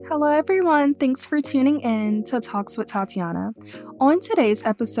Hello, everyone. Thanks for tuning in to Talks with Tatiana. On today's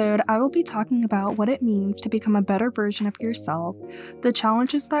episode, I will be talking about what it means to become a better version of yourself, the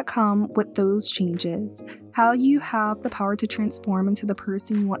challenges that come with those changes, how you have the power to transform into the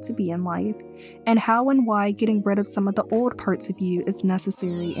person you want to be in life, and how and why getting rid of some of the old parts of you is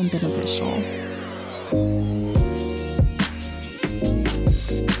necessary and beneficial.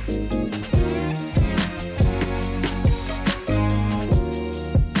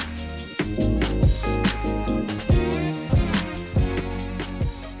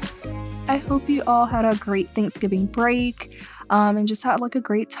 I hope you all had a great Thanksgiving break and just had like a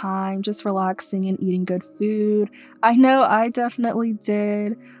great time, just relaxing and eating good food. I know I definitely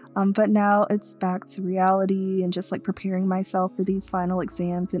did, but now it's back to reality and just like preparing myself for these final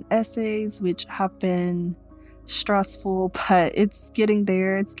exams and essays, which have been stressful, but it's getting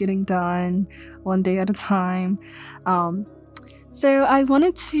there, it's getting done one day at a time. Um, so I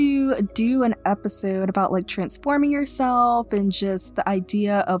wanted to do an episode about like transforming yourself and just the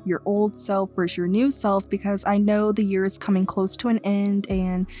idea of your old self versus your new self because I know the year is coming close to an end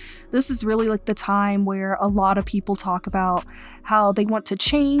and this is really like the time where a lot of people talk about how they want to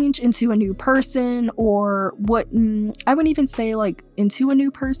change into a new person or I wouldn't even say like into a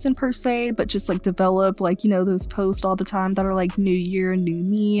new person per se, but just like develop like, those posts all the time that are like new year, new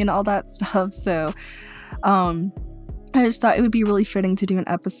me and all that stuff. So, I just thought it would be really fitting to do an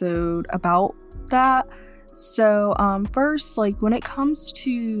episode about that. So, first, like when it comes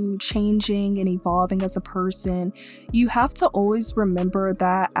to changing and evolving as a person, you have to always remember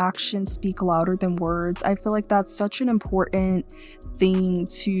that actions speak louder than words. I feel like that's such an important thing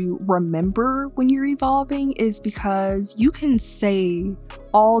to remember when you're evolving, is because you can say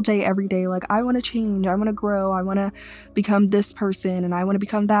all day, every day, like, I want to change, I want to grow, I want to become this person, and I want to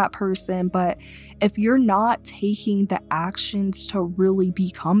become that person. But if you're not taking the actions to really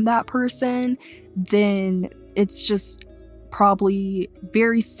become that person, then it's just probably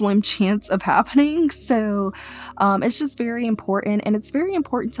very slim chance of happening. So it's just very important, and it's very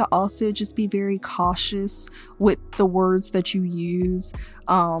important to also just be very cautious with the words that you use.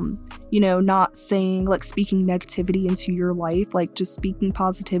 Not saying like speaking negativity into your life, like just speaking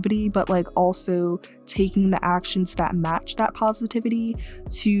positivity, but like also taking the actions that match that positivity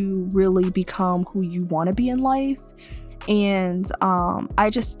to really become who you want to be in life. And I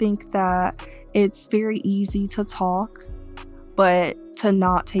just think that it's very easy to talk, but to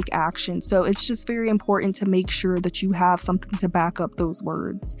not take action. So it's just very important to make sure that you have something to back up those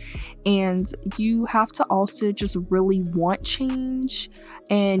words. And you have to also just really want change,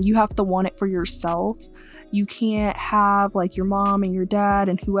 and you have to want it for yourself. You can't have like your mom and your dad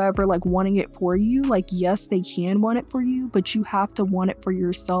and whoever like wanting it for you. Like, yes, they can want it for you, but you have to want it for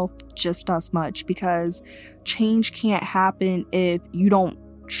yourself just as much, because change can't happen if you don't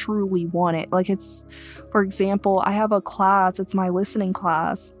truly want it. Like, it's, for example, I have a class, it's my listening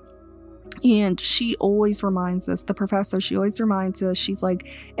class, and she always reminds us, the professor, she always reminds us, she's like,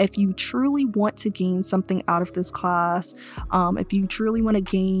 if you truly want to gain something out of this class, if you truly want to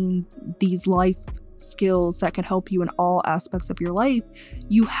gain these life skills that can help you in all aspects of your life,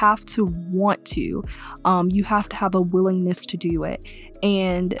 you have to want to. You have to have a willingness to do it.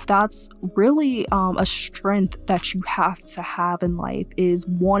 And that's really a strength that you have to have in life, is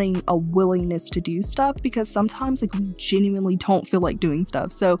wanting a willingness to do stuff, because sometimes like we genuinely don't feel like doing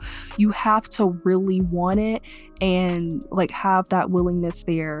stuff. So you have to really want it and like have that willingness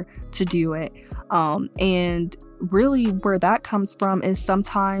there to do it. And really where that comes from is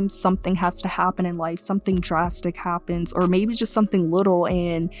sometimes something has to happen in life, something drastic happens, or maybe just something little,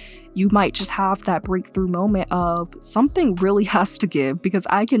 and you might just have that breakthrough moment of something really has to give, because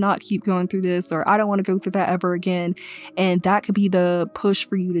I cannot keep going through this, or I don't want to go through that ever again. And that could be the push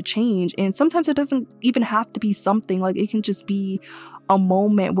for you to change. And sometimes it doesn't even have to be something, like it can just be a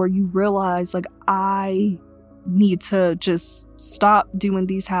moment where you realize like, I need to just stop doing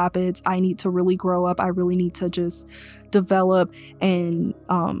these habits. I need to really grow up. I really need to just develop and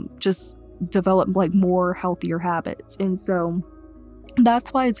just develop like more healthier habits. And so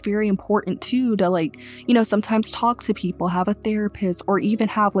that's why it's very important too to like, sometimes talk to people, have a therapist, or even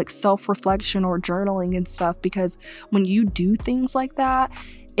have like self-reflection or journaling and stuff, because when you do things like that,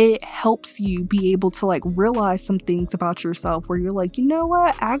 it helps you be able to like realize some things about yourself where you're like, you know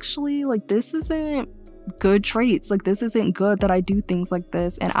what, actually, like this isn't good traits. Like, this isn't good that I do things like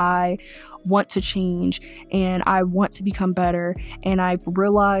this, and I want to change and I want to become better. And I've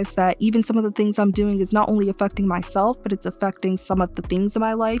realized that even some of the things I'm doing is not only affecting myself, but it's affecting some of the things in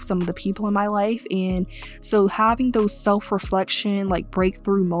my life, some of the people in my life. And so having those self-reflection, like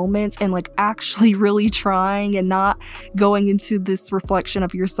breakthrough moments, and like actually really trying and not going into this reflection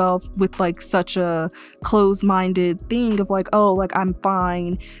of yourself with like such a closed-minded thing of like, oh, like I'm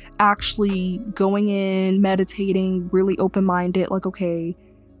fine, actually going in, meditating, really open-minded, like, okay,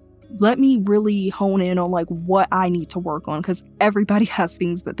 let me really hone in on like what I need to work on, because everybody has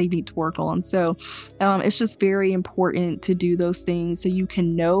things that they need to work on. So it's just very important to do those things so you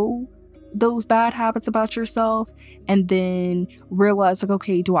can know those bad habits about yourself, and then realize like,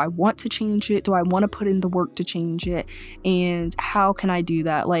 okay, do I want to change it? Do I want to put in the work to change it? And how can I do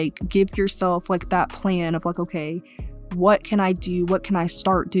that? Like, give yourself like that plan of like, okay, what can I do? What can I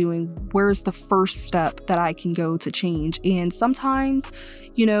start doing? Where's the first step that I can go to change? And sometimes,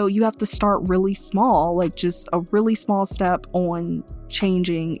 you know, you have to start really small, like just a really small step on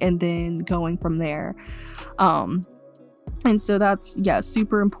changing and then going from there. And so that's, yeah,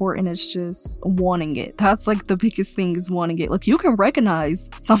 super important. It's just wanting it. That's like the biggest thing, is wanting it. Like, you can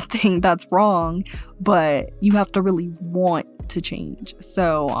recognize something that's wrong, but you have to really want to change.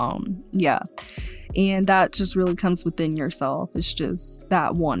 So yeah. And that just really comes within yourself. It's just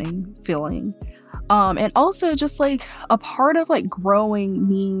that wanting feeling. And also just like a part of like growing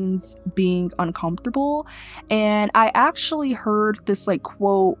means being uncomfortable. And I actually heard this like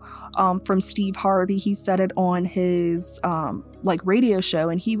quote from Steve Harvey. He said it on his like radio show,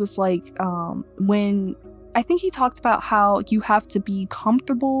 and he was like, when I think he talked about how you have to be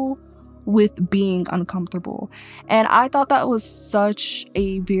comfortable with being uncomfortable. And I thought that was such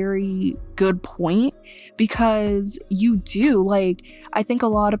a very good point, because you do, like, I think a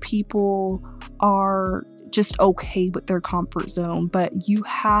lot of people are just okay with their comfort zone, but you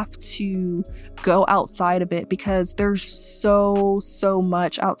have to go outside of it, because there's so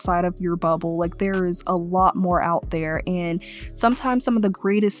much outside of your bubble. Like, there is a lot more out there, and sometimes some of the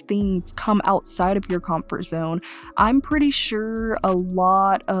greatest things come outside of your comfort zone. I'm pretty sure a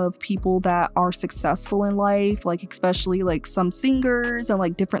lot of people that are successful in life, like especially like some singers and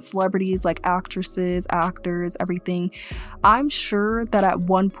like different celebrities, like actresses, actors, everything, I'm sure that at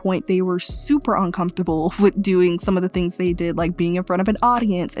one point they were super uncomfortable with doing some of the things they did, like being in front of an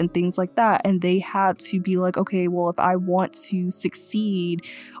audience and things like that. And they had to be like, okay, well, if I want to succeed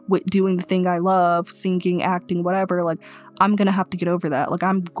with doing the thing I love, singing, acting, whatever, like, I'm gonna have to get over that. Like,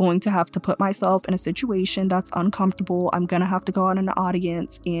 I'm going to have to put myself in a situation that's uncomfortable. I'm gonna have to go on an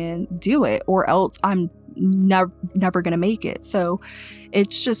audience and do it, or else I'm never gonna make it. So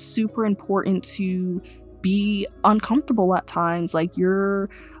it's just super important to be uncomfortable at times. Like, you're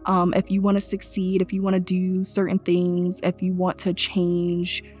if you want to succeed, if you want to do certain things, if you want to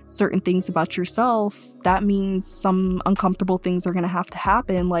change certain things about yourself, that means some uncomfortable things are going to have to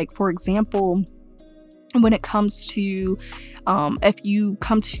happen. Like, for example, when it comes to if you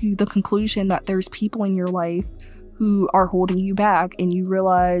come to the conclusion that there's people in your life who are holding you back, and you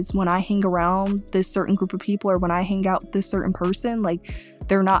realize, when I hang around this certain group of people, or when I hang out with this certain person, like,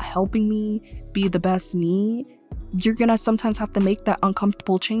 they're not helping me be the best me, you're gonna sometimes have to make that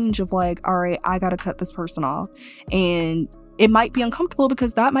uncomfortable change of like, all right, I gotta cut this person off. And it might be uncomfortable,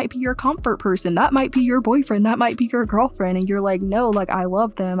 because that might be your comfort person, that might be your boyfriend, that might be your girlfriend, and you're like, no, like, I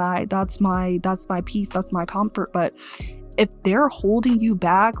love them, that's my peace, that's my comfort. But if they're holding you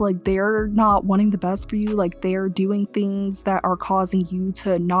back, like, they're not wanting the best for you, like, they're doing things that are causing you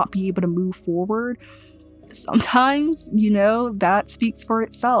to not be able to move forward, sometimes, you know, that speaks for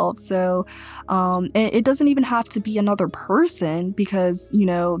itself. So and it doesn't even have to be another person, because, you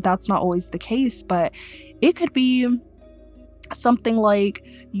know, that's not always the case, but it could be something like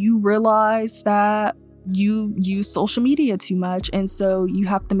you realize that you use social media too much, and so you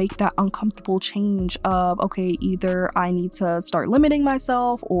have to make that uncomfortable change of, okay, either I need to start limiting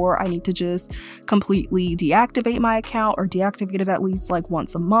myself, or I need to just completely deactivate my account, or deactivate it at least like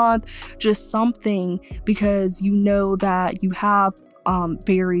once a month, just something, because you know that you have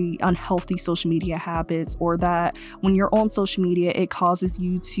very unhealthy social media habits, or that when you're on social media, it causes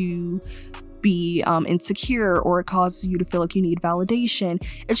you to be insecure, or it causes you to feel like you need validation.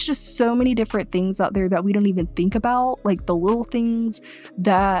 It's just so many different things out there that we don't even think about, like the little things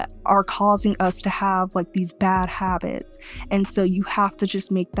that are causing us to have like these bad habits. And so you have to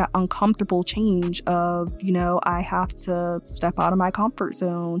just make that uncomfortable change of, you know, I have to step out of my comfort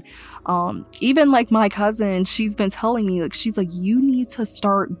zone. Even like my cousin, she's been telling me, like, she's like, you need to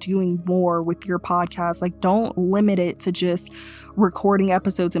start doing more with your podcast. Like, don't limit it to just recording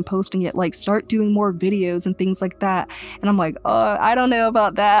episodes and posting it. Like, start doing more videos and things like that. And I'm like, I don't know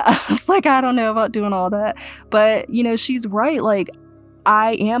about that. It's like, I don't know about doing all that. But, she's right. Like,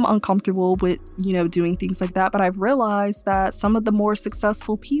 I am uncomfortable with, doing things like that, but I've realized that some of the more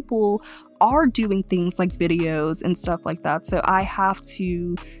successful people are doing things like videos and stuff like that. So I have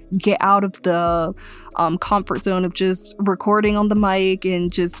to get out of the comfort zone of just recording on the mic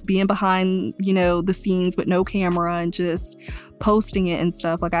and just being behind, the scenes with no camera and just posting it and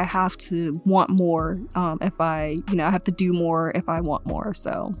stuff. Like, I have to want more if I have to do more if I want more.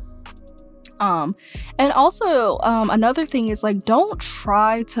 So and also, another thing is, like, don't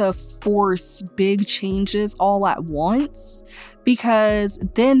try to force big changes all at once, because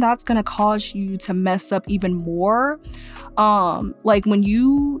then that's going to cause you to mess up even more. Like, when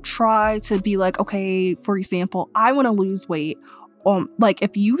you try to be like, okay, for example, I want to lose weight. Like,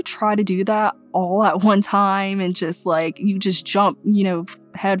 if you try to do that all at one time and just like, you just jump,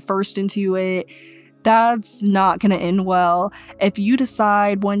 head first into it, that's not going to end well. If you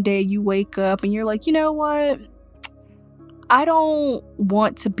decide one day you wake up and you're like, you know what? I don't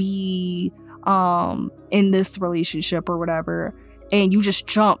want to be in this relationship or whatever, and you just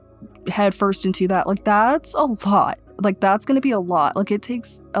jump head first into that, like, that's a lot. Like, that's going to be a lot. Like, it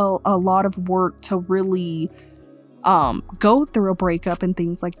takes a lot of work to really go through a breakup and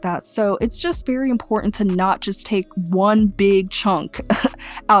things like that. So it's just very important to not just take one big chunk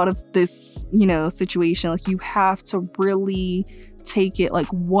out of this, situation. Like, you have to really take it like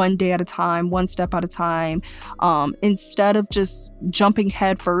one day at a time, one step at a time, instead of just jumping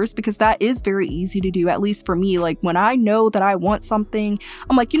head first, because that is very easy to do, at least for me. Like, when I know that I want something,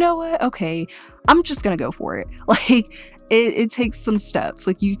 I'm like, you know what? Okay, I'm just gonna go for it. Like, it takes some steps.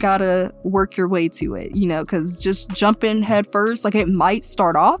 Like, you gotta work your way to it, because just jumping head first, like, it might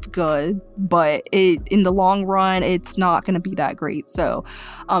start off good, but in the long run, it's not gonna be that great. So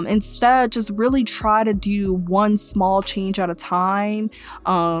instead, just really try to do one small change at a time,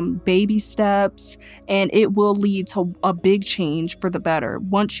 baby steps, and it will lead to a big change for the better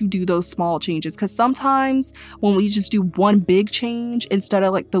once you do those small changes. Because sometimes when we just do one big change instead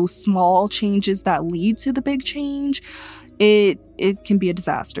of like those small changes that lead to the big change, it can be a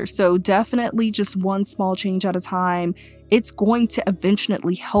disaster. So definitely just one small change at a time. It's going to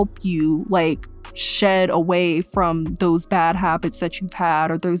eventually help you, like, shed away from those bad habits that you've had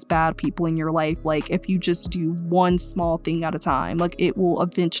or those bad people in your life. Like, if you just do one small thing at a time, like, it will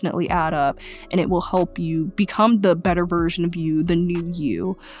eventually add up and it will help you become the better version of you, the new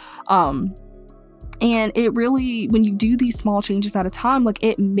you. And it really, when you do these small changes at a time, like,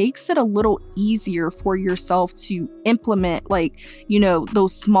 it makes it a little easier for yourself to implement, like,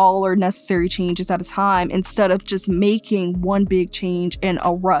 those smaller necessary changes at a time, instead of just making one big change in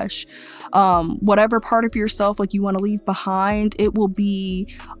a rush. Whatever part of yourself, like, you want to leave behind, it will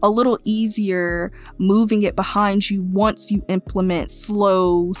be a little easier moving it behind you once you implement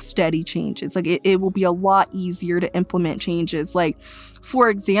slow, steady changes. Like, it will be a lot easier to implement changes. Like, for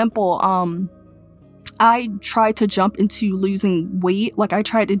example, I tried to jump into losing weight. Like, I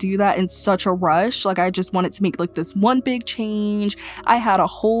tried to do that in such a rush. Like, I just wanted to make like this one big change. I had a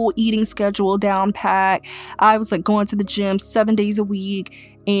whole eating schedule down pat. I was like going to the gym 7 days a week,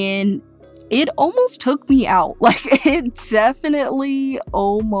 and it almost took me out. Like, it definitely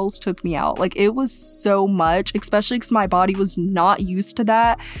almost took me out. Like, it was so much, especially because my body was not used to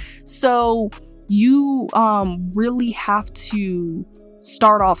that. So you really have to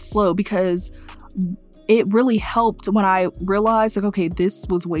start off slow, because it really helped when I realized, like, okay, this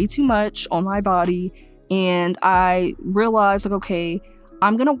was way too much on my body. And I realized, like, okay,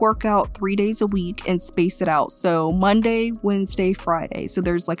 I'm going to work out 3 days a week and space it out. So Monday, Wednesday, Friday. So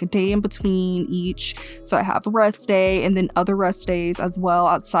there's like a day in between each. So I have a rest day and then other rest days as well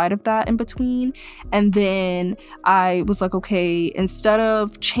outside of that in between. And then I was like, okay, instead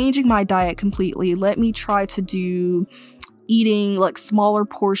of changing my diet completely, let me try to do eating like smaller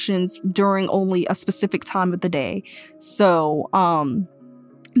portions during only a specific time of the day. So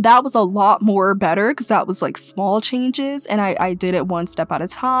that was a lot more better, because that was like small changes, and I did it one step at a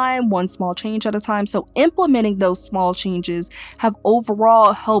time, one small change at a time. So implementing those small changes have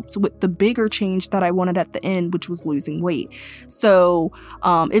overall helped with the bigger change that I wanted at the end, which was losing weight. So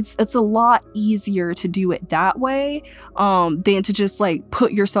it's a lot easier to do it that way than to just like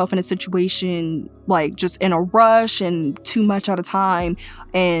put yourself in a situation like just in a rush and too much at a time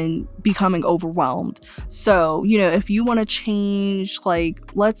and becoming overwhelmed. So, if you want to change, like,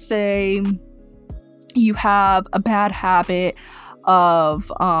 let's say you have a bad habit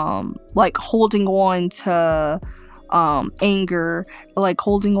of like holding on to anger, like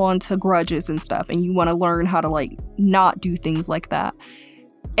holding on to grudges and stuff, and you want to learn how to like not do things like that.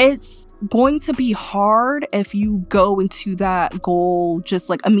 It's going to be hard if you go into that goal just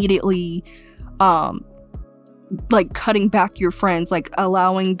like immediately like cutting back your friends, like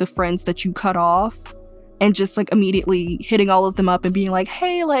allowing the friends that you cut off and just like immediately hitting all of them up and being like,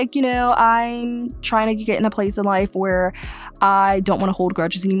 hey, like, you know, I'm trying to get in a place in life where I don't want to hold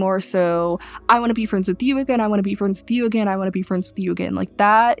grudges anymore, so I want to be friends with you again, I want to be friends with you again, I want to be friends with you again. Like,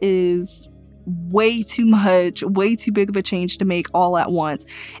 that is way too much, way too big of a change to make all at once.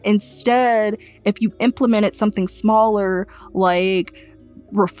 Instead, if you implemented something smaller, like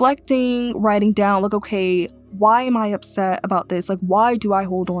reflecting, writing down, like, okay, why am I upset about this? Like, why do I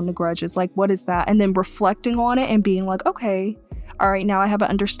hold on to grudges? Like, what is that? And then reflecting on it and being like, okay, all right, now I have an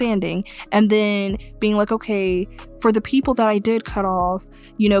understanding. And then being like, okay, for the people that I did cut off,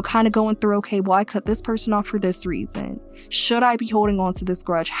 you know, kind of going through, okay, well, I cut this person off for this reason. Should I be holding on to this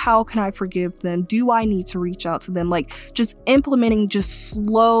grudge? How can I forgive them? Do I need to reach out to them? Like, just implementing just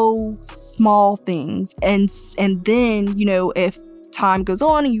slow, small things. And then, you know, if time goes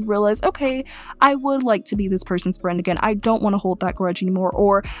on and you realize, okay, I would like to be this person's friend again, I don't want to hold that grudge anymore,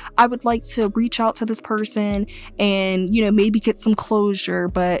 or I would like to reach out to this person and, you know, maybe get some closure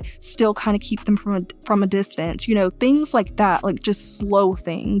but still kind of keep them from a distance, you know, things like that. Like, just slow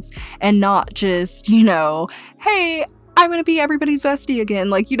things and not just, you know, hey, I'm gonna be everybody's bestie again.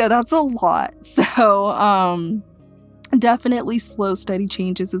 Like, you know, that's a lot. So definitely slow, steady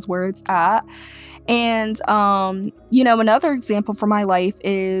changes is where it's at. And, you know, another example for my life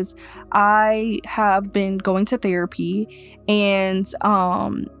is I have been going to therapy, and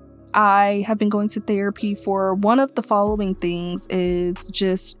I have been going to therapy for one of the following things: is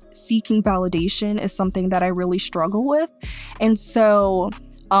just seeking validation is something that I really struggle with. And so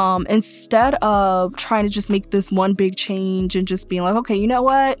instead of trying to just make this one big change and just being like, okay, you know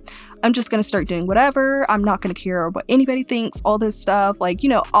what? I'm just going to start doing whatever. I'm not going to care what anybody thinks, all this stuff. Like, you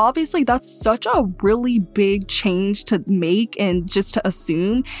know, obviously that's such a really big change to make and just to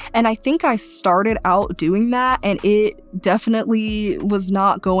assume. And I think I started out doing that, and it definitely was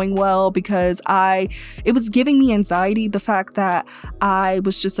not going well because it was giving me anxiety, the fact that I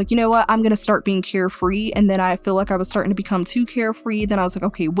was just like, you know what, I'm going to start being carefree. And then I feel like I was starting to become too carefree. Then I was like,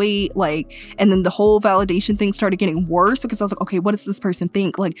 okay, wait, like, and then the whole validation thing started getting worse because I was like, okay, what does this person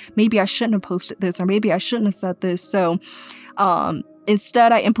think? Like, maybe I shouldn't have posted this, or maybe I shouldn't have said this. So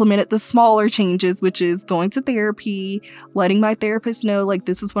instead, I implemented the smaller changes, which is going to therapy, letting my therapist know, like,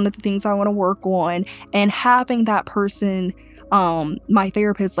 this is one of the things I want to work on, and having that person, my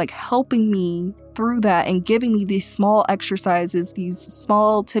therapist, like, helping me through that and giving me these small exercises, these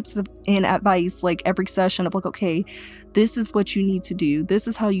small tips and advice, like every session of like, okay, this is what you need to do. This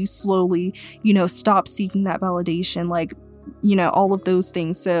is how you slowly, you know, stop seeking that validation. Like, you know, all of those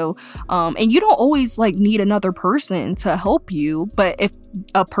things. So and you don't always like need another person to help you, but if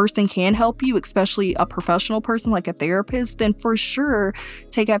a person can help you, especially a professional person like a therapist, then for sure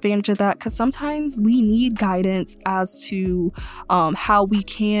take advantage of that, because sometimes we need guidance as to how we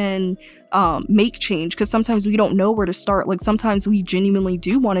can make change, because sometimes we don't know where to start. Like, sometimes we genuinely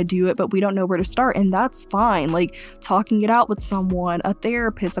do want to do it, but we don't know where to start, and that's fine. Like, talking it out with someone, a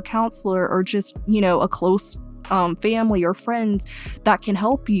therapist, a counselor, or just, you know, a close family or friends that can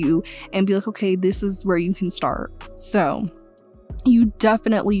help you and be like, okay, this is where you can start. So you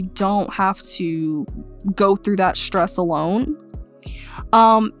definitely don't have to go through that stress alone.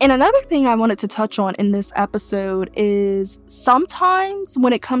 And another thing I wanted to touch on in this episode is sometimes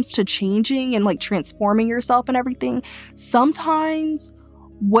when it comes to changing and like transforming yourself and everything, sometimes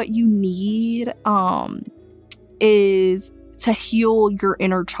what you need is to heal your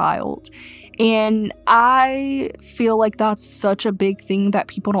inner child. And I feel like that's such a big thing that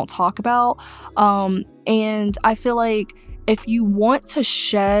people don't talk about. And I feel like if you want to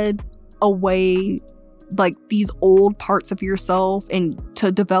shed away like these old parts of yourself and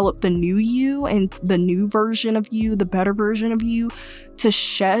to develop the new you and the new version of you, the better version of you, to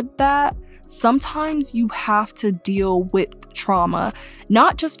shed that, sometimes you have to deal with trauma,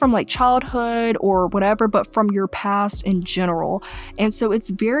 not just from like childhood or whatever, but from your past in general. And so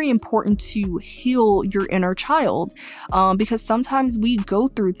it's very important to heal your inner child, because sometimes we go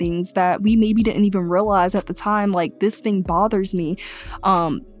through things that we maybe didn't even realize at the time, like, this thing bothers me,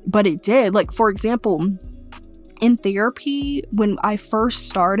 but it did. Like, for example, in therapy, when I first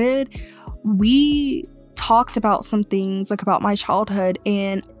started, we talked about some things like about my childhood,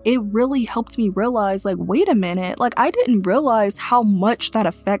 and it really helped me realize, like, wait a minute, like, I didn't realize how much that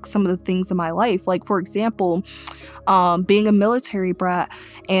affects some of the things in my life. Like, for example, being a military brat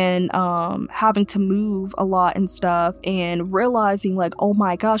and having to move a lot and stuff, and realizing like, oh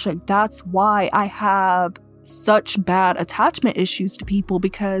my gosh, like that's why I have such bad attachment issues to people,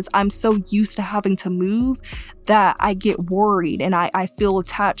 because I'm so used to having to move that I get worried and I feel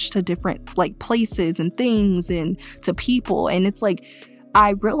attached to different like places and things and to people. And it's like,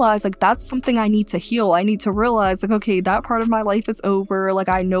 I realize like that's something I need to heal. I need to realize like, okay, that part of my life is over. Like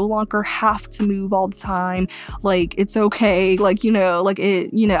I no longer have to move all the time. Like it's okay. Like, like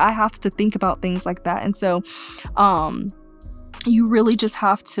it, I have to think about things like that. And so, you really just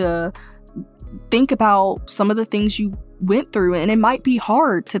have to think about some of the things you went through, and it might be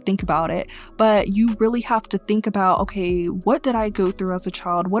hard to think about it, but you really have to think about, okay, what did I go through as a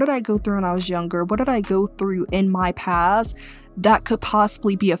child? What did I go through when I was younger? What did I go through in my past that could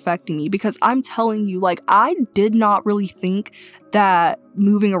possibly be affecting me? Because I'm telling you, like, I did not really think that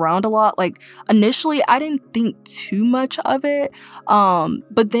moving around a lot, like initially I didn't think too much of it,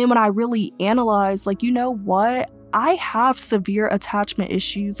 but then when I really analyzed, like, you know what, I have severe attachment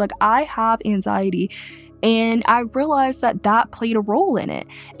issues, like I have anxiety, and I realized that that played a role in it.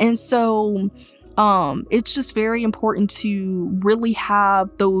 And so it's just very important to really have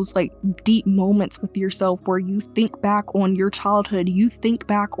those like deep moments with yourself where you think back on your childhood, you think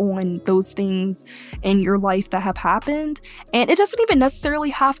back on those things in your life that have happened. And it doesn't even necessarily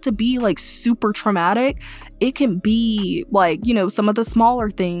have to be like super traumatic. It can be like, some of the smaller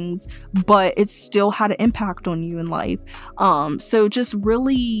things, but it still had an impact on you in life. So just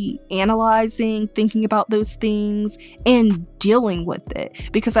really analyzing, thinking about those things and dealing with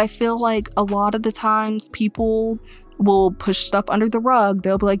it. Because I feel like a lot of the times people will push stuff under the rug.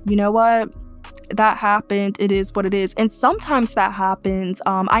 They'll be like, you know what? That happened. It is what it is. And sometimes that happens.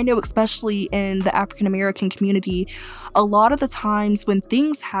 I know, especially in the African American community, a lot of the times when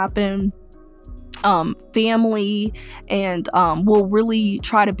things happen, family and will really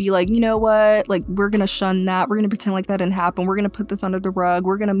try to be like, you know what, like we're gonna shun that, we're gonna pretend like that didn't happen, we're gonna put this under the rug,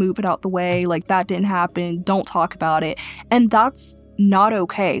 we're gonna move it out the way, like that didn't happen, don't talk about it. And that's not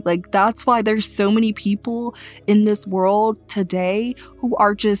okay. Like that's why there's so many people in this world today who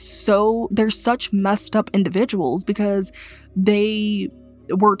are just they're such messed up individuals, because they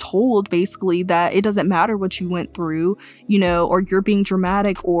were told basically that it doesn't matter what you went through, or you're being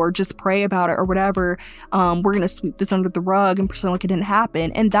dramatic, or just pray about it or whatever. We're gonna sweep this under the rug and pretend like it didn't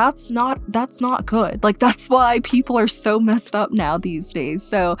happen. And that's not good. Like that's why people are so messed up now these days.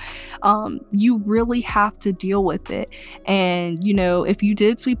 So you really have to deal with it. And if you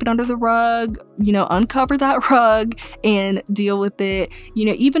did sweep it under the rug, uncover that rug and deal with it.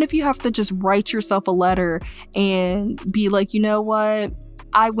 Even if you have to just write yourself a letter and be like, you know what,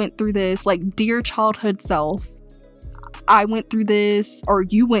 I went through this, like, dear childhood self, I went through this, or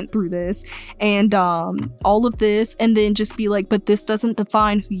you went through this, and all of this, and then just be like, but this doesn't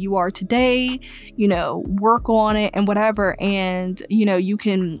define who you are today, work on it and whatever. And you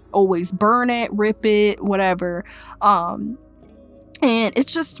can always burn it, rip it, whatever. And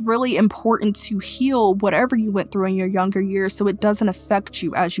it's just really important to heal whatever you went through in your younger years, so it doesn't affect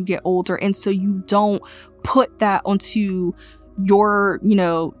you as you get older, and so you don't put that onto your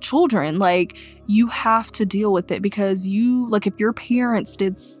children. Like you have to deal with it, because if your parents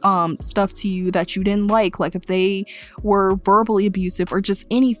did stuff to you that you didn't like if they were verbally abusive or just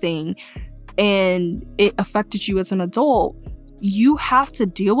anything, and it affected you as an adult, you have to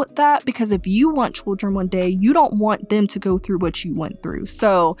deal with that, because if you want children one day, you don't want them to go through what you went through.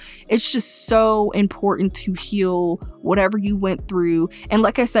 So it's just so important to heal whatever you went through. And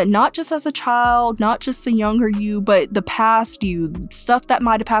like I said, not just as a child, not just the younger you, but the past you, stuff that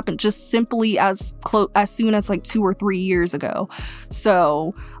might have happened just simply as soon as like 2 or 3 years ago.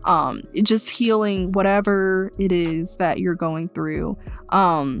 So just healing whatever it is that you're going through.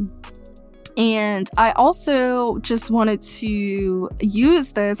 And I also just wanted to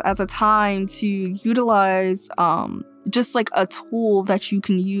use this as a time to utilize just like a tool that you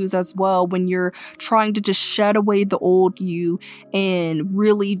can use as well when you're trying to just shed away the old you and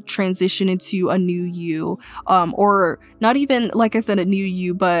really transition into a new you, or not even, like I said, a new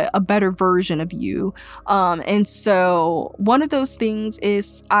you, but a better version of you. And so one of those things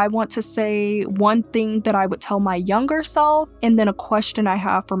is, I want to say one thing that I would tell my younger self, and then a question I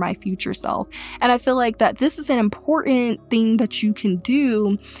have for my future self. And I feel like that this is an important thing that you can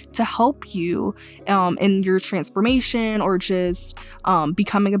do to help you in your transformation, or just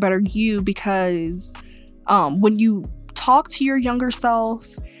becoming a better you, because when you talk to your younger self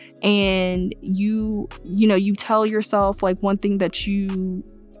and you tell yourself like one thing that you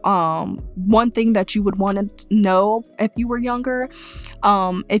would want to know if you were younger.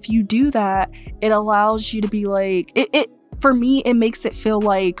 If you do that, it allows you to be like, it for me, it makes it feel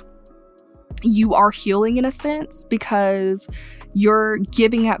like you are healing in a sense, because you're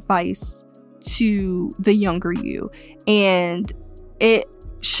giving advice to the younger you, and it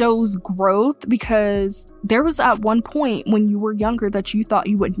shows growth, because there was at one point when you were younger that you thought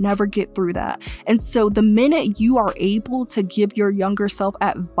you would never get through that. And so the minute you are able to give your younger self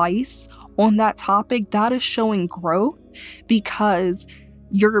advice on that topic, that is showing growth, because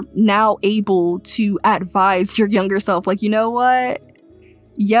you're now able to advise your younger self, like, you know what?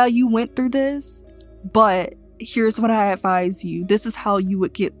 Yeah, you went through this, but here's what I advise you. This is how you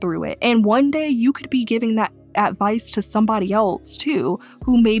would get through it. And one day you could be giving that advice to somebody else too,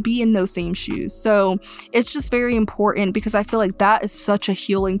 who may be in those same shoes. So it's just very important, because I feel like that is such a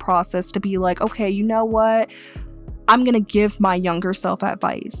healing process, to be like, okay, you know what? I'm going to give my younger self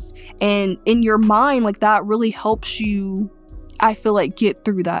advice. And in your mind, like, that really helps you, I feel like, get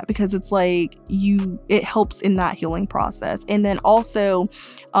through that, because it's like it helps in that healing process. And then also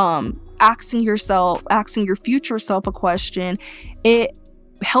asking your future self a question, it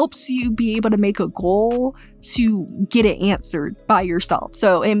helps you be able to make a goal to get it answered by yourself.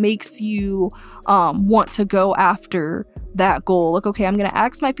 So it makes you want to go after that goal. Like, okay, I'm going to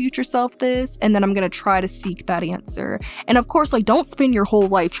ask my future self this, and then I'm going to try to seek that answer. And of course, like, don't spend your whole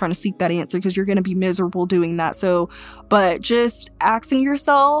life trying to seek that answer, because you're going to be miserable doing that. So, but just asking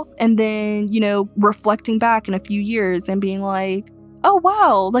yourself, and then, reflecting back in a few years and being like, oh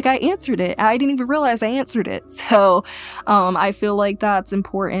wow, like, I answered it. I didn't even realize I answered it. So I feel like that's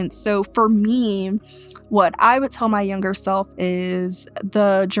important. So for me, what I would tell my younger self is,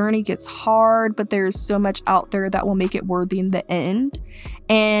 the journey gets hard, but there's so much out there that will make it worthy in the end.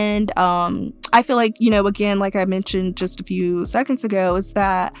 And I feel like, again, like I mentioned just a few seconds ago, is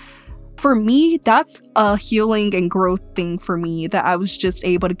that for me, that's a healing and growth thing for me, that I was just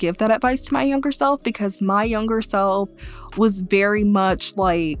able to give that advice to my younger self, because my younger self was very much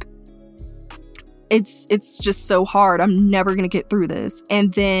like, it's just so hard. I'm never going to get through this.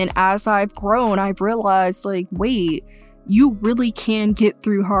 And then as I've grown, I've realized, like, wait, you really can get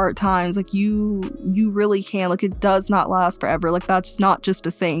through hard times. Like, you really can. Like, it does not last forever. Like, that's not just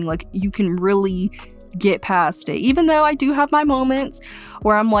a saying. Like, you can really get past it. Even though I do have my moments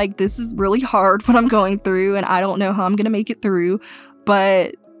where I'm like, this is really hard what I'm going through, and I don't know how I'm going to make it through.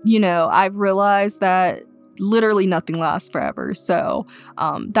 But, I've realized that literally nothing lasts forever. So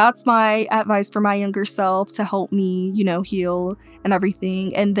that's my advice for my younger self, to help me, heal and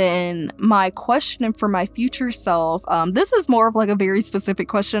everything. And then my question for my future self, this is more of like a very specific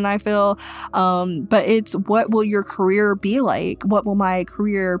question, I feel, but it's, what will your career be like? What will my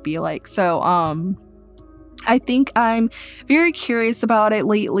career be like? So I think I'm very curious about it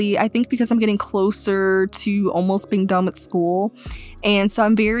lately. I think because I'm getting closer to almost being done with school. And so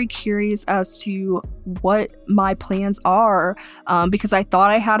I'm very curious as to what my plans are, because I thought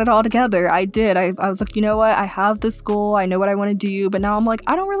I had it all together. I did. I was like, you know what? I have this goal. I know what I want to do. But now I'm like,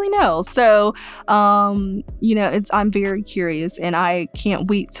 I don't really know. So, I'm very curious, and I can't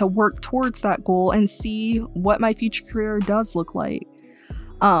wait to work towards that goal and see what my future career does look like.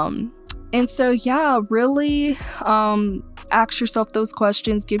 And so, yeah, really ask yourself those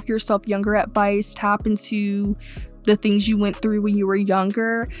questions, give yourself younger advice, tap into the things you went through when you were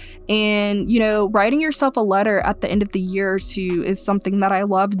younger. And, writing yourself a letter at the end of the year or two is something that I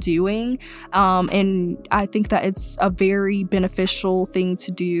love doing. And I think that it's a very beneficial thing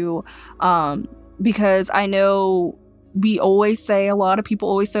to do, because I know a lot of people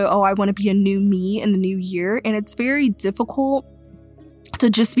always say, oh, I want to be a new me in the new year. And it's very difficult to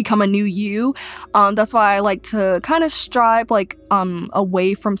just become a new you. That's why I like to kind of strive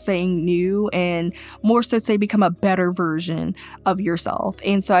away from saying new, and more so say become a better version of yourself.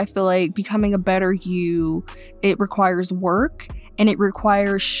 And so I feel like becoming a better you, it requires work, and it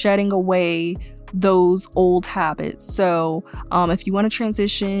requires shedding away those old habits. So if you want to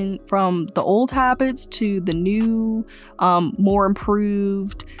transition from the old habits to the new, more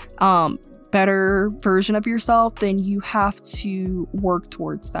improved, better version of yourself, then you have to work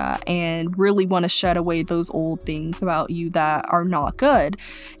towards that and really want to shed away those old things about you that are not good.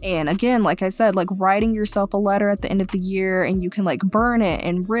 And again, like I said, like, writing yourself a letter at the end of the year, and you can like burn it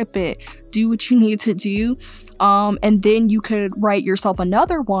and rip it, do what you need to do. And then you could write yourself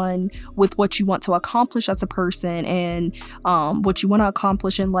another one with what you want to accomplish as a person, and what you want to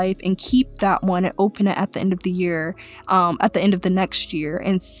accomplish in life, and keep that one and open it at the end of the year, at the end of the next year,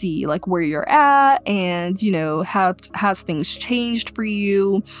 and see like where you're you're at, and has things changed for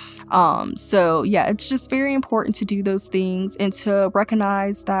you? So yeah, it's just very important to do those things and to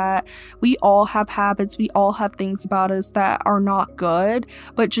recognize that we all have habits, we all have things about us that are not good,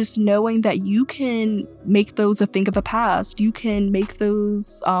 but just knowing that you can make those a thing of the past. You can make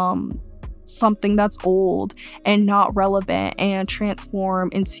those something that's old and not relevant and transform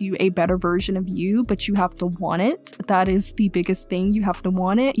into a better version of you, but you have to want it. That is the biggest thing. You have to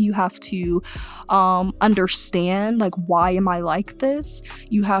want it. You have to understand, like, why am I like this?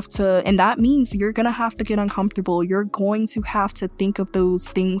 You have to, and that means you're gonna have to get uncomfortable. You're going to have to think of those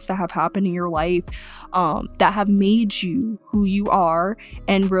things that have happened in your life that have made you who you are,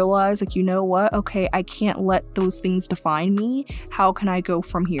 and realize, like, you know what, okay, I can't let those things define me. How can I go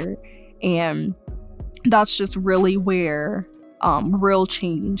from here? And that's just really where real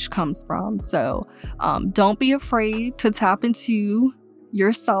change comes from. So don't be afraid to tap into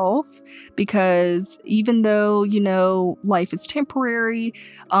yourself, because even though, life is temporary,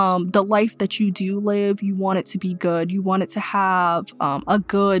 the life that you do live, you want it to be good. You want it to have a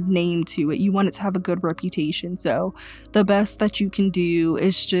good name to it. You want it to have a good reputation. So the best that you can do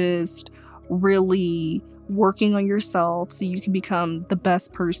is just really working on yourself so you can become the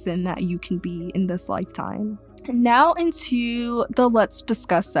best person that you can be in this lifetime. And now into the Let's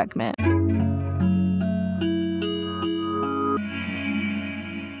Discuss segment.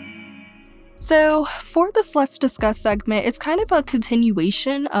 So for this Let's Discuss segment, it's kind of a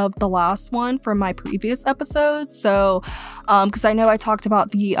continuation of the last one from my previous episode. So, because I know I talked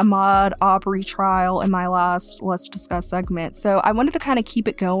about the Ahmaud Arbery trial in my last Let's Discuss segment. So I wanted to kind of keep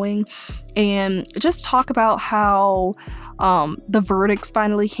it going and just talk about how the verdicts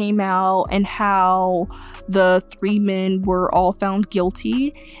finally came out and how the 3 men were all found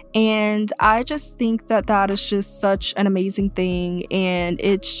guilty. And I just think that that is just such an amazing thing. And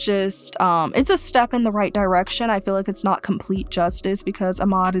it's just, it's a step in the right direction. I feel like it's not complete justice because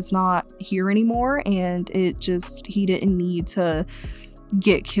Ahmaud is not here anymore. And he didn't need to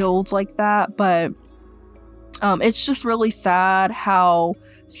get killed like that. But it's just really sad how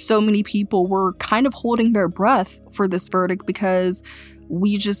so many people were kind of holding their breath for this verdict, because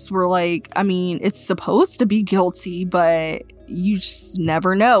we just were like, I mean, it's supposed to be guilty, but you just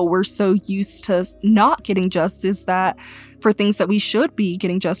never know. We're so used to not getting justice that for things that we should be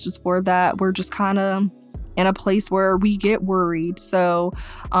getting justice for, that we're just kind of in a place where we get worried. So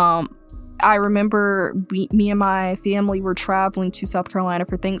I remember me and my family were traveling to South Carolina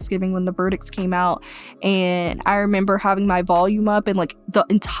for Thanksgiving when the verdicts came out, and I remember having my volume up, and like the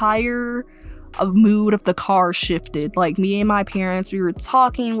entire mood of the car shifted. Like, me and my parents, we were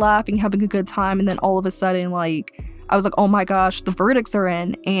talking, laughing, having a good time, and then all of a sudden, like, I was like, oh my gosh, the verdicts are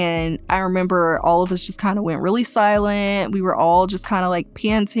in. And I remember all of us just kind of went really silent. We were all just kind of like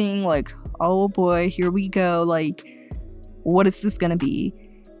panting, like, oh boy, here we go. Like, what is this gonna be?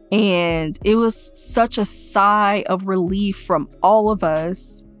 And it was such a sigh of relief from all of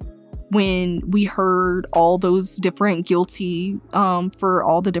us when we heard all those different guilty for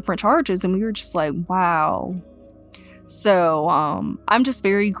all the different charges. And we were just like, wow. So I'm just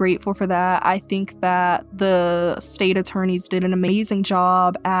very grateful for that. I think that the state attorneys did an amazing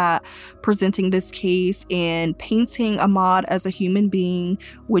job at presenting this case and painting Ahmaud as a human being,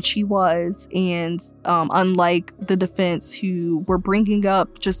 which he was. And unlike the defense, who were bringing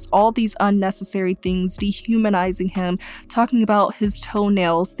up just all these unnecessary things, dehumanizing him, talking about his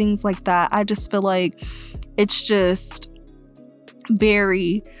toenails, things like that. I just feel like it's just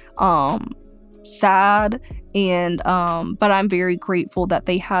very sad. And but I'm very grateful that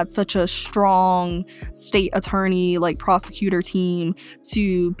they had such a strong state attorney, like prosecutor team,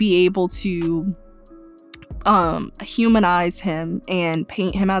 to be able to humanize him and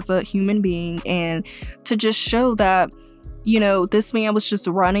paint him as a human being, and to just show that, you know, this man was just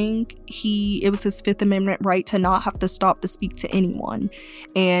running. It was his Fifth Amendment right to not have to stop to speak to anyone.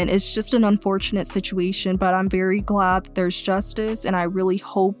 And it's just an unfortunate situation, but I'm very glad that there's justice, and I really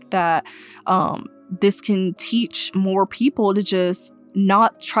hope that this can teach more people to just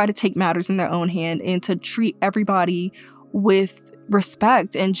not try to take matters in their own hand, and to treat everybody with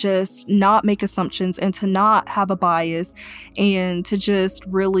respect, and just not make assumptions, and to not have a bias, and to just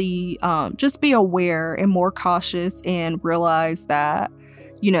really just be aware and more cautious, and realize that,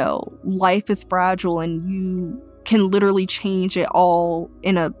 you know, life is fragile and you can literally change it all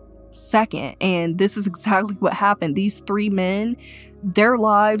in a second. And this is exactly what happened. These 3 men, their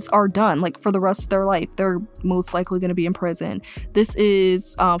lives are done. Like, for the rest of their life, they're most likely going to be in prison. This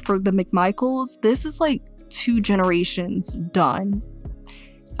is for the McMichaels, this is like 2 generations done.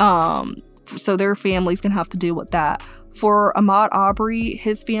 So their family's gonna have to deal with that. for Ahmaud Arbery,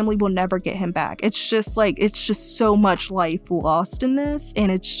 his family will never get him back. It's just so much life lost in this,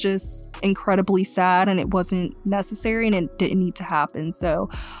 and it's just incredibly sad, and it wasn't necessary, and it didn't need to happen. So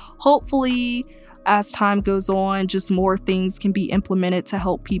hopefully, as time goes on, just more things can be implemented to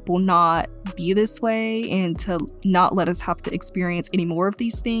help people not be this way and to not let us have to experience any more of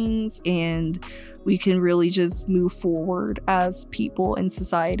these things, and we can really just move forward as people in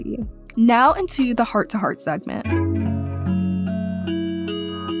society. Now into the heart-to-heart segment.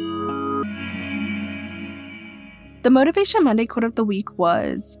 The Motivation Monday quote of the week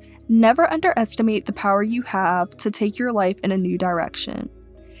was, "Never underestimate the power you have to take your life in a new direction."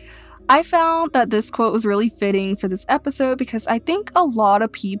 I found that this quote was really fitting for this episode because I think a lot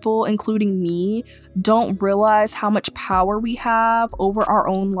of people, including me, don't realize how much power we have over our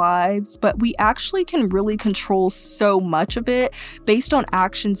own lives, but we actually can really control so much of it based on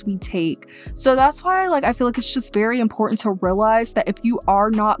actions we take. So that's why I feel like it's just very important to realize that if you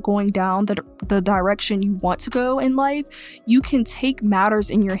are not going down the direction you want to go in life, you can take matters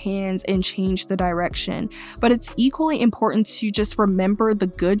in your hands and change the direction. But it's equally important to just remember the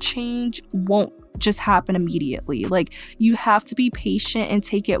good change won't just happen immediately. You have to be patient and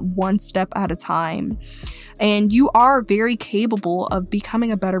take it one step at a time. And you are very capable of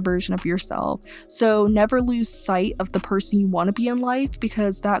becoming a better version of yourself. So never lose sight of the person you want to be in life,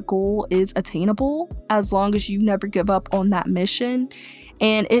 because that goal is attainable as long as you never give up on that mission.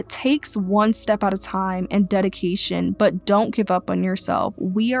 And it takes one step at a time and dedication, but don't give up on yourself.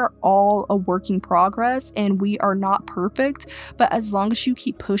 We are all a work in progress and we are not perfect, but as long as you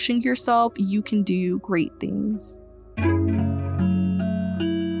keep pushing yourself, you can do great things.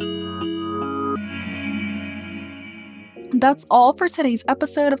 That's all for today's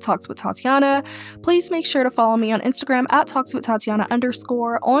episode of Talks with Tatiana. Please make sure to follow me on Instagram at TalksWithTatiana_,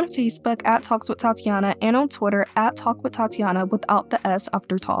 on Facebook at Talks with Tatiana, and on Twitter at Talk with Tatiana without the S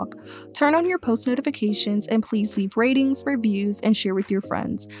after talk. Turn on your post notifications and please leave ratings, reviews, and share with your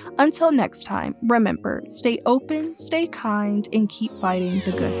friends. Until next time, remember, stay open, stay kind, and keep fighting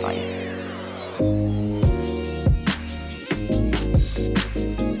the good fight.